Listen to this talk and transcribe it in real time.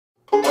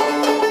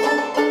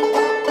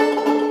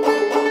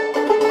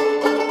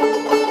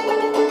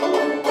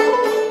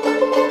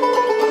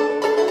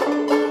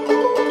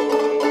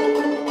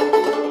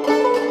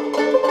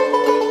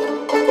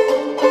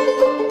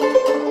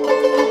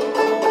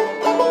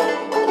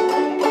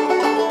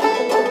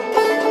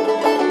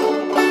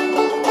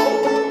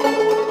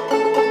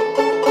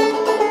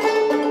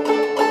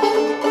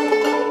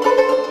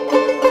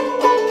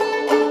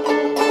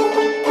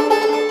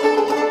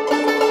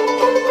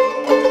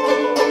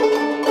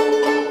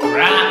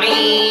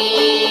me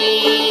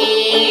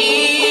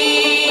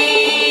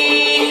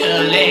a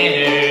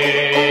letter,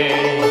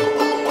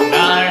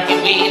 mark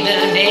it with the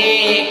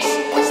next,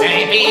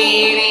 stamp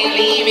it and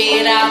leave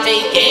it, I'll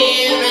take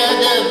care of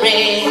the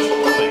rest.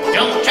 But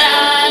don't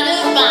try to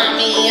find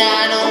me, I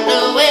don't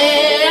know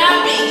where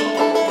I'll be.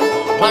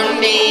 One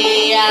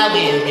day I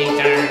will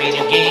return and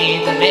you'll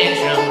get the best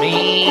from me.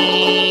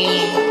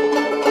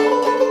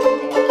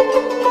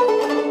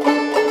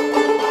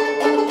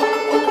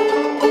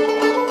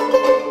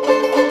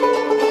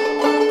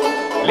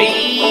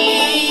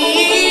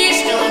 Please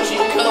don't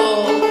you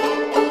call.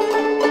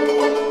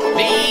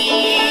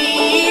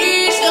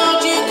 Please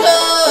don't you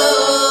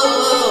call.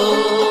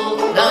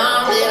 Now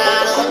that I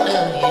don't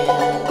love you.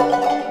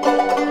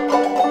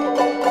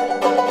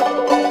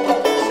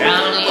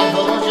 Sound of your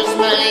voice just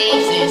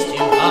makes this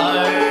too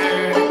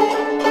hard.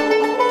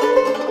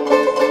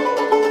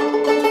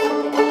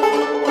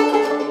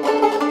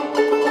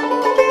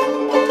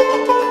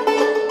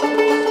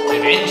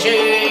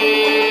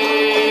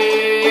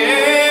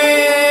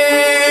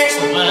 Adventures,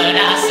 what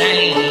I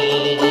sing.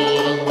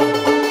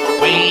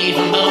 Way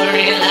from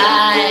boring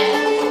life,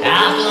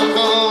 I'll come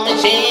home and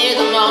share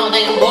them all.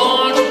 Then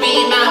won't you be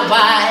my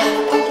wife?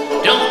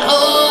 Don't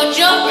hold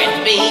your breath,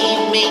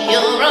 babe. Make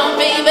your own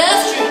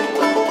favors true.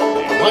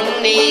 One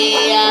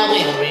day I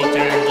will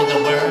return to the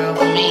world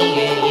for me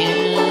and you.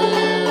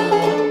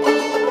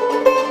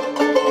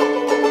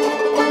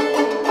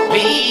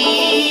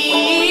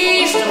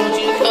 Please don't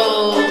you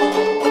call.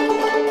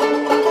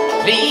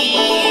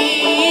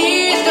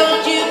 Please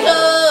don't you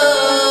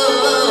call.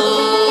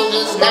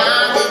 'Cause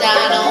now that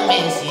I don't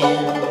miss you,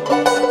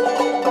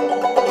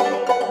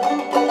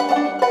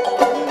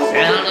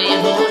 sound of your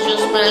voice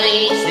just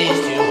makes this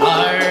too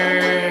hard.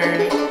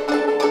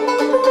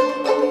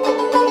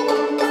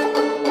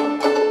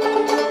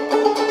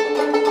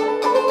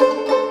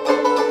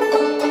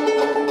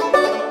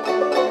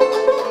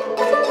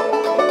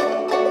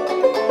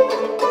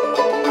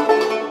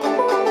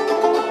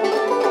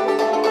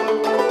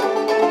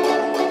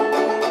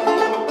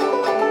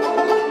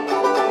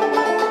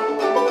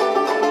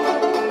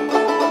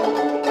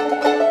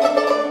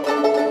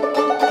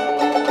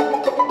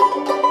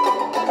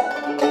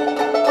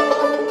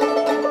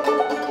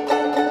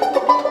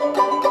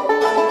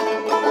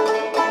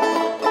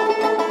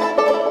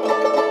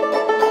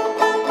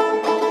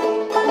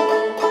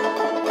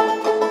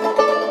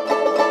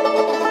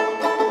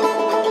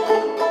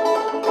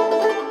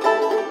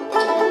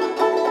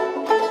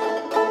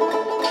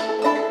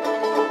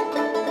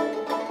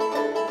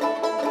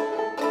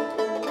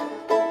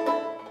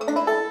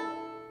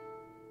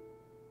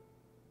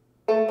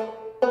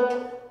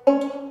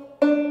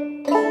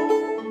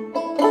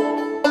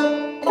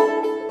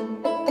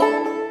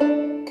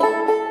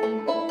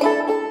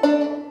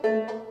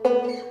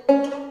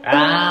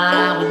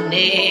 I would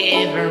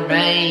never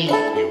make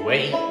you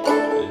wait,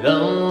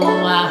 though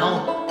I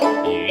hope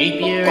you keep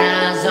your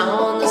eyes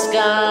on the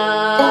sky.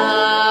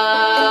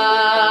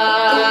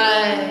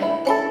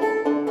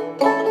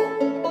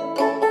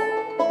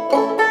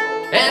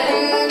 And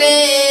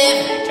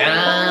every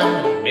time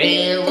the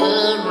bell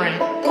would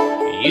ring,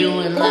 you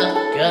would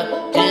look up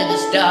to the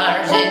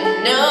stars and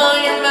know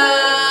you're mine.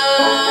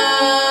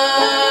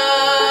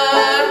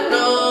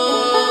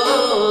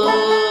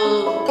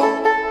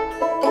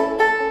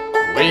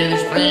 Well,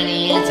 there's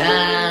plenty of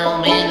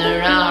time and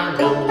there are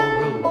no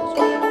rules.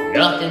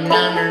 Nothing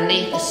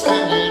underneath the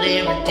sun that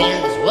ever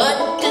tells us what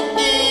to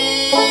do.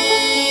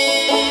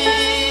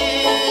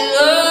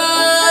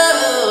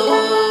 Oh.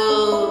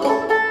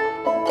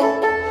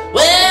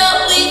 Well,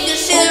 we can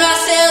share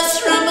ourselves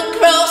from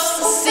across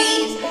the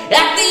seas.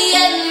 At the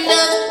end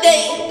of the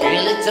day,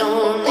 well, it's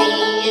only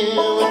you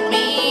and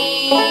me.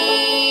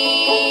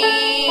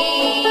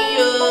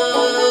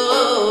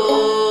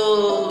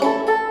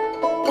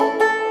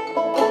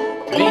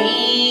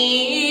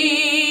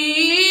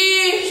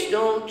 Please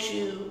don't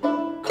you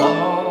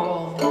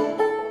call.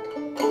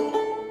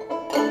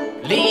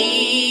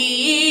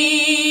 Please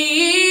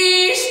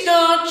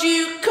don't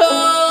you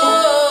call.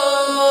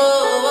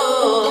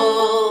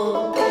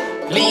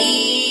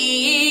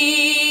 Please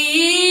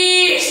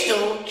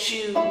don't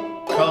you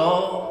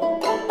call.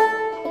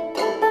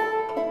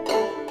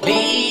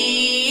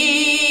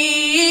 Please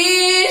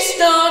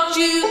don't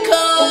you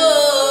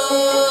call.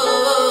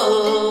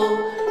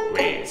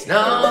 Well, it's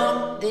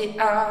not that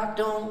I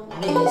don't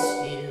miss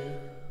you.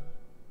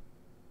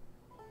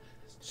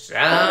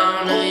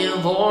 Sound of your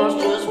voice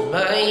just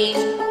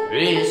makes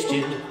this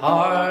too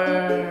hard.